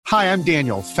Hi, I'm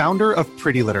Daniel, founder of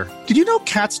Pretty Litter. Did you know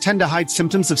cats tend to hide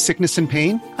symptoms of sickness and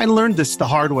pain? I learned this the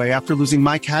hard way after losing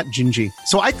my cat, Gingy.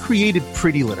 So I created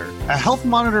Pretty Litter, a health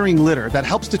monitoring litter that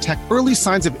helps detect early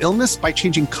signs of illness by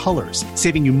changing colors,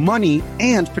 saving you money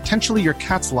and potentially your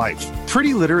cat's life.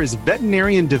 Pretty Litter is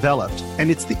veterinarian developed, and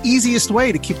it's the easiest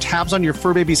way to keep tabs on your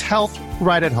fur baby's health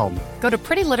right at home. Go to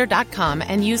prettylitter.com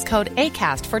and use code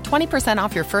ACAST for 20%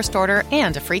 off your first order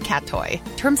and a free cat toy.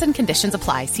 Terms and conditions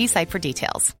apply. See site for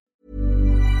details.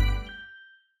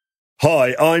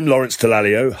 Hi, I'm Lawrence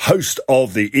Dallaglio, host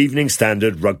of the Evening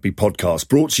Standard Rugby Podcast,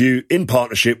 brought to you in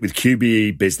partnership with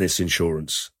QBE Business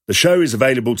Insurance. The show is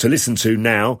available to listen to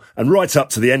now and right up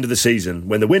to the end of the season,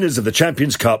 when the winners of the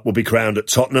Champions Cup will be crowned at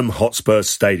Tottenham Hotspur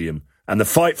Stadium, and the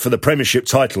fight for the Premiership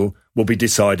title will be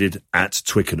decided at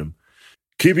Twickenham.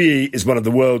 QBE is one of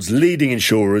the world's leading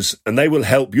insurers, and they will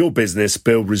help your business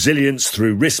build resilience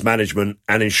through risk management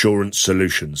and insurance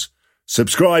solutions.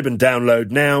 Subscribe and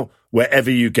download now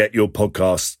wherever you get your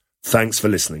podcasts. Thanks for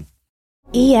listening.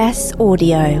 ES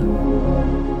Audio.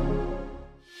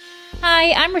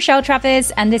 Hi, I'm Rochelle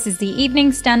Travers, and this is the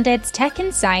Evening Standard's Tech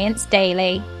and Science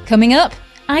Daily. Coming up,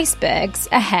 icebergs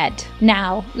ahead.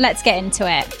 Now, let's get into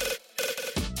it.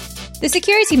 The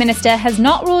Security Minister has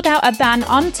not ruled out a ban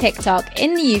on TikTok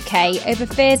in the UK over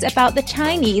fears about the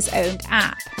Chinese-owned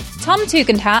app. Tom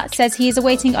Tugendhat says he is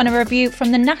awaiting on a review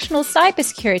from the National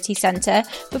Cybersecurity Centre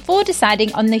before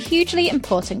deciding on the hugely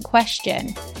important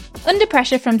question. Under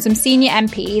pressure from some senior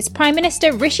MPs, Prime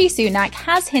Minister Rishi Sunak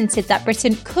has hinted that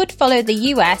Britain could follow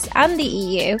the US and the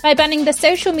EU by banning the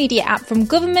social media app from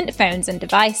government phones and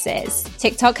devices.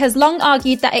 TikTok has long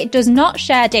argued that it does not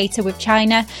share data with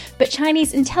China, but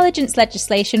Chinese intelligence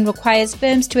legislation requires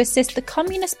firms to assist the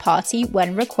Communist Party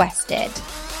when requested.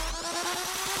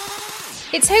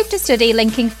 It's hoped a study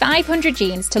linking 500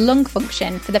 genes to lung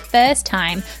function for the first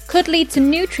time could lead to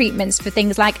new treatments for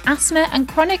things like asthma and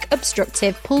chronic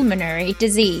obstructive pulmonary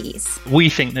disease. We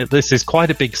think that this is quite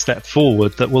a big step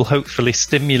forward that will hopefully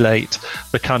stimulate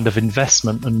the kind of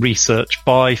investment and research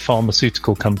by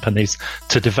pharmaceutical companies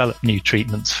to develop new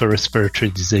treatments for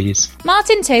respiratory disease.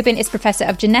 Martin Tobin is Professor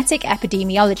of Genetic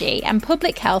Epidemiology and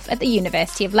Public Health at the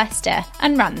University of Leicester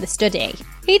and ran the study.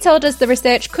 He told us the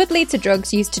research could lead to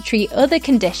drugs used to treat other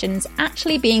conditions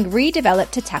actually being redeveloped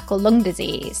to tackle lung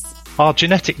disease. Our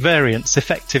genetic variants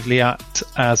effectively act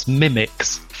as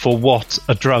mimics for what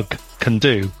a drug can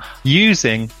do.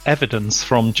 Using evidence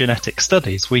from genetic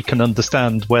studies, we can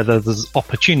understand whether there's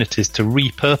opportunities to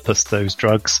repurpose those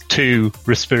drugs to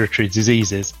respiratory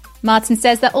diseases. Martin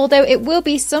says that although it will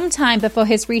be some time before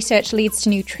his research leads to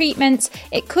new treatments,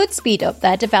 it could speed up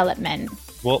their development.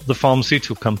 What the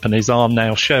pharmaceutical companies are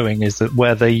now showing is that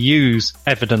where they use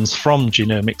evidence from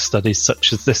genomic studies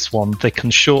such as this one, they can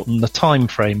shorten the time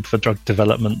frame for drug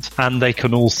development, and they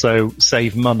can also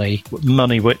save money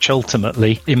which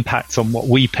ultimately impacts on what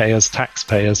we pay as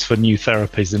taxpayers for new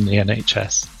therapies in the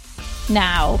NHS.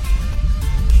 Now,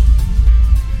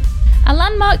 a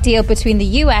landmark deal between the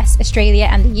US, Australia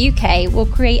and the UK will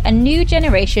create a new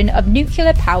generation of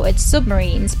nuclear-powered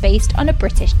submarines based on a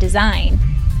British design.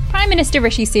 Prime Minister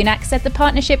Rishi Sunak said the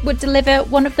partnership would deliver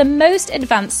one of the most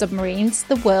advanced submarines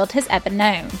the world has ever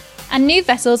known. And new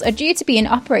vessels are due to be in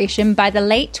operation by the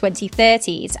late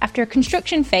 2030s after a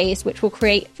construction phase which will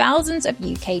create thousands of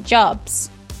UK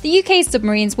jobs. The UK's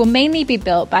submarines will mainly be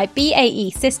built by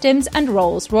BAE Systems and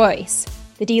Rolls-Royce.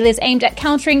 The deal is aimed at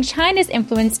countering China's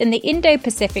influence in the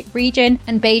Indo-Pacific region,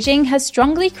 and Beijing has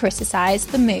strongly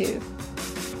criticised the move.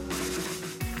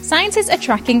 Scientists are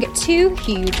tracking two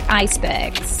huge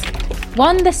icebergs.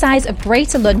 One the size of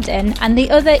Greater London and the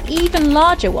other even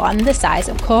larger one the size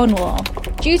of Cornwall,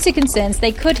 due to concerns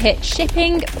they could hit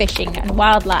shipping, fishing and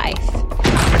wildlife.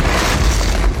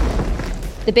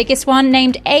 The biggest one,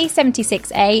 named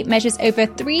A76A, measures over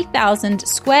 3,000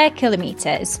 square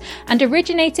kilometres and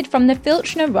originated from the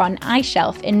Filchner Run ice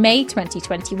shelf in May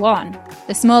 2021.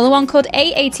 The smaller one, called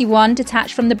A81,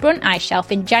 detached from the Brunt ice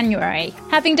shelf in January,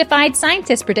 having defied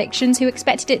scientists' predictions who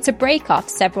expected it to break off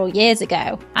several years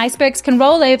ago. Icebergs can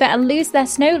roll over and lose their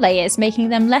snow layers, making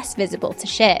them less visible to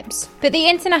ships. But the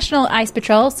International Ice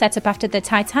Patrol, set up after the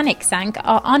Titanic sank,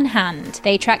 are on hand.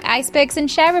 They track icebergs and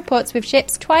share reports with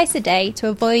ships twice a day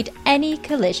to avoid any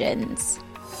collisions.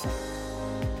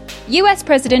 US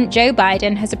President Joe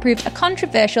Biden has approved a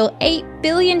controversial $8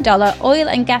 billion oil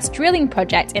and gas drilling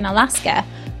project in Alaska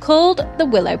called the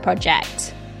Willow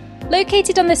Project.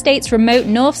 Located on the state's remote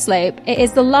North Slope, it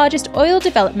is the largest oil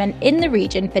development in the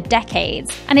region for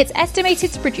decades, and it's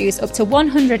estimated to produce up to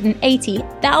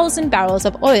 180,000 barrels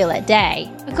of oil a day.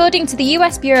 According to the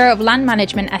US Bureau of Land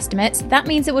Management estimates, that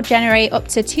means it will generate up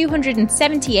to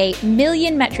 278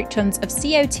 million metric tons of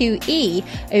CO2e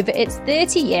over its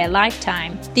 30-year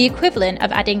lifetime, the equivalent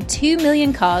of adding 2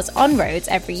 million cars on roads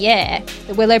every year.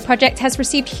 The Willow project has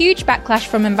received huge backlash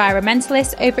from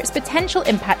environmentalists over its potential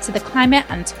impact to the climate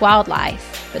and to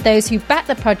wildlife. But those who back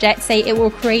the project say it will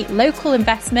create local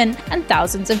investment and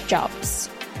thousands of jobs.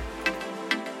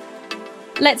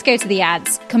 Let's go to the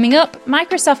ads. Coming up,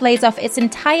 Microsoft lays off its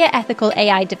entire ethical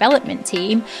AI development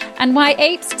team, and why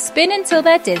apes spin until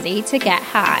they're dizzy to get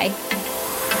high.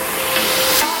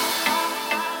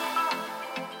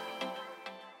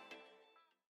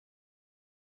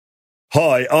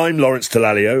 Hi, I'm Lawrence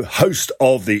Dallaglio, host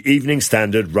of the Evening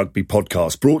Standard Rugby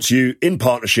Podcast, brought to you in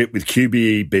partnership with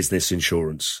QBE Business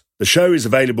Insurance. The show is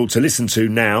available to listen to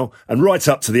now and right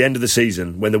up to the end of the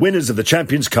season, when the winners of the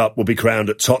Champions Cup will be crowned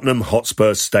at Tottenham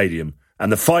Hotspur Stadium,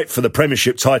 and the fight for the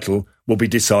Premiership title will be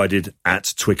decided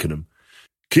at Twickenham.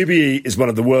 QBE is one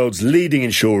of the world's leading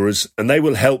insurers, and they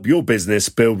will help your business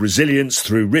build resilience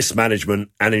through risk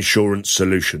management and insurance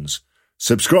solutions.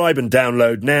 Subscribe and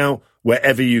download now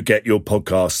wherever you get your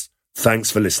podcasts.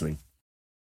 Thanks for listening.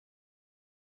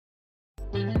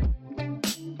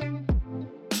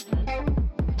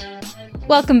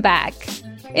 Welcome back.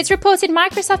 It's reported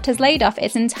Microsoft has laid off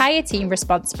its entire team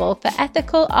responsible for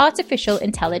ethical artificial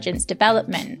intelligence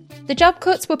development. The job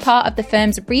cuts were part of the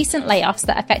firm's recent layoffs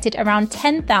that affected around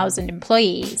 10,000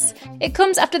 employees. It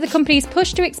comes after the company's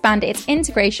push to expand its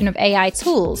integration of AI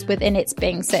tools within its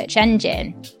Bing search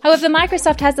engine. However,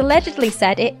 Microsoft has allegedly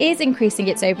said it is increasing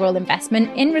its overall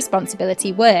investment in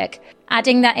responsibility work,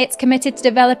 adding that it's committed to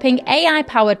developing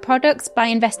AI-powered products by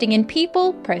investing in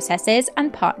people, processes,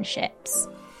 and partnerships.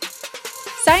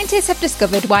 Scientists have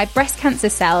discovered why breast cancer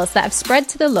cells that have spread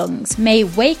to the lungs may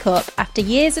wake up after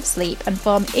years of sleep and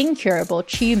form incurable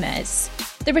tumours.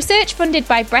 The research, funded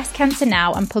by Breast Cancer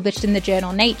Now and published in the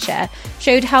journal Nature,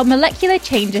 showed how molecular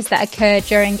changes that occur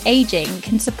during ageing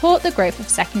can support the growth of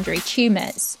secondary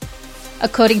tumours.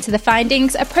 According to the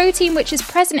findings, a protein which is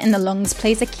present in the lungs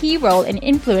plays a key role in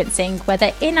influencing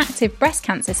whether inactive breast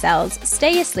cancer cells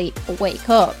stay asleep or wake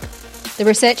up. The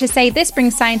researchers say this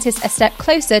brings scientists a step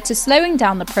closer to slowing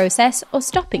down the process or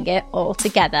stopping it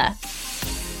altogether.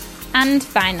 And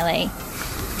finally,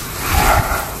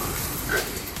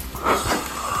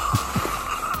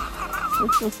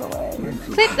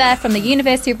 clip there from the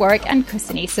University of Warwick and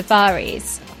Kusini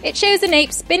safaris. It shows an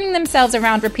ape spinning themselves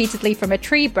around repeatedly from a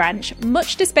tree branch,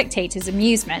 much to spectators'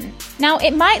 amusement. Now,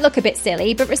 it might look a bit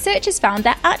silly, but researchers found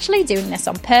they're actually doing this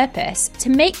on purpose, to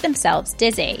make themselves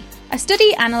dizzy. A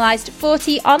study analysed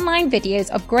 40 online videos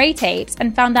of great apes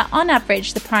and found that on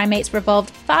average the primates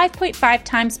revolved 5.5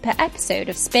 times per episode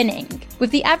of spinning, with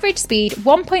the average speed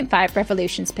 1.5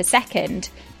 revolutions per second,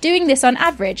 doing this on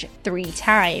average 3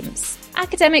 times.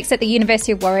 Academics at the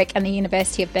University of Warwick and the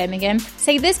University of Birmingham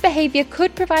say this behaviour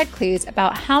could provide clues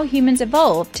about how humans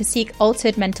evolved to seek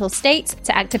altered mental states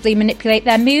to actively manipulate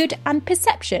their mood and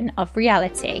perception of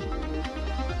reality.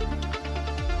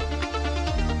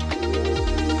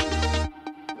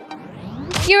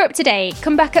 You're up to date.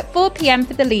 Come back at 4 p.m.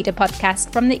 for the Leader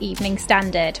podcast from the Evening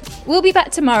Standard. We'll be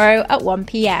back tomorrow at 1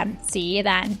 p.m. See you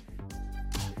then.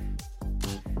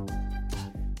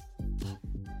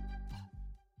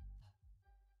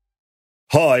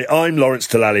 Hi, I'm Lawrence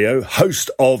Dallaglio,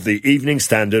 host of the Evening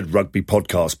Standard Rugby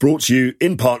Podcast, brought to you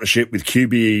in partnership with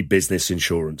QBE Business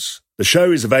Insurance. The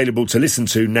show is available to listen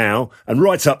to now and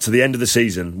right up to the end of the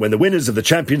season, when the winners of the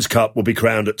Champions Cup will be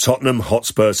crowned at Tottenham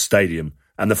Hotspur Stadium,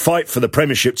 and the fight for the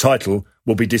Premiership title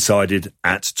will be decided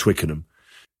at Twickenham.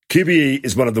 QBE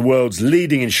is one of the world's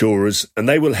leading insurers, and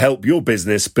they will help your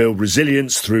business build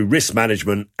resilience through risk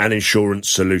management and insurance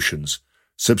solutions.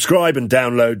 Subscribe and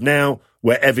download now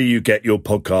wherever you get your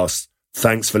podcasts.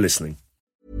 Thanks for listening.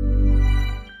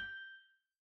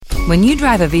 When you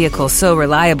drive a vehicle so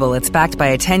reliable it's backed by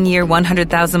a 10-year,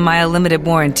 100,000-mile limited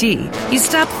warranty, you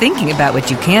stop thinking about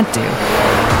what you can't do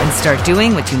and start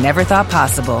doing what you never thought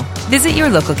possible. Visit your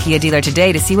local Kia dealer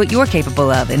today to see what you're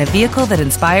capable of in a vehicle that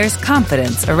inspires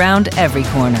confidence around every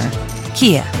corner.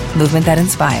 Kia, movement that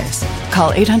inspires.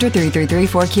 Call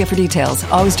 800-333-4KIA for details.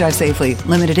 Always drive safely.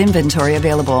 Limited inventory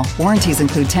available. Warranties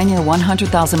include 10-year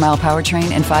 100,000-mile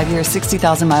powertrain and 5-year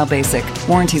 60,000-mile basic.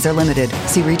 Warranties are limited.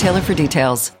 See retailer for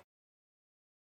details.